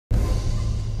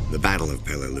The Battle of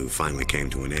Peleliu finally came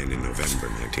to an end in November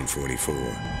 1944,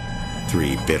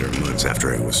 3 bitter months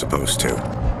after it was supposed to.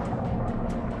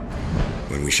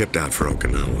 When we shipped out for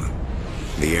Okinawa,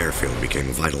 the airfield became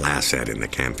a vital asset in the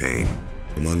campaign.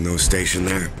 Among those stationed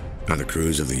there are the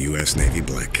crews of the U.S. Navy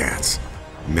Black Cats,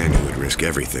 men who would risk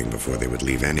everything before they would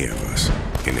leave any of us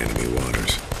in enemy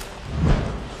waters.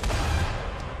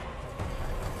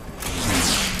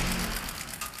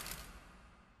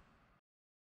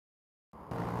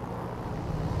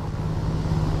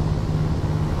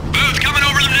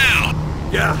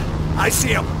 Yeah, I see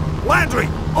him. Landry,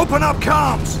 open up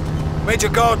comms! Major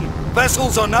Gordon,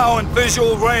 vessels are now in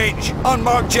visual range.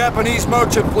 Unmarked Japanese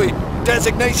merchant fleet.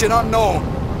 Designation unknown.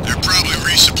 They're probably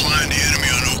resupplying the enemy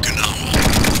on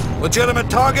Okinawa. Legitimate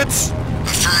targets?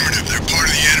 Affirmative, they're part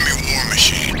of the enemy war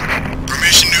machine.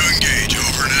 Permission to engage,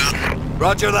 over and out.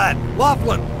 Roger that.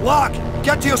 Laughlin, Locke,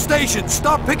 get to your station.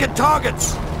 Stop picking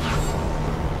targets.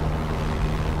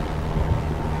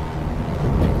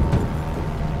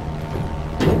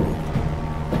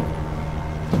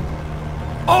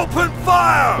 Open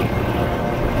fire!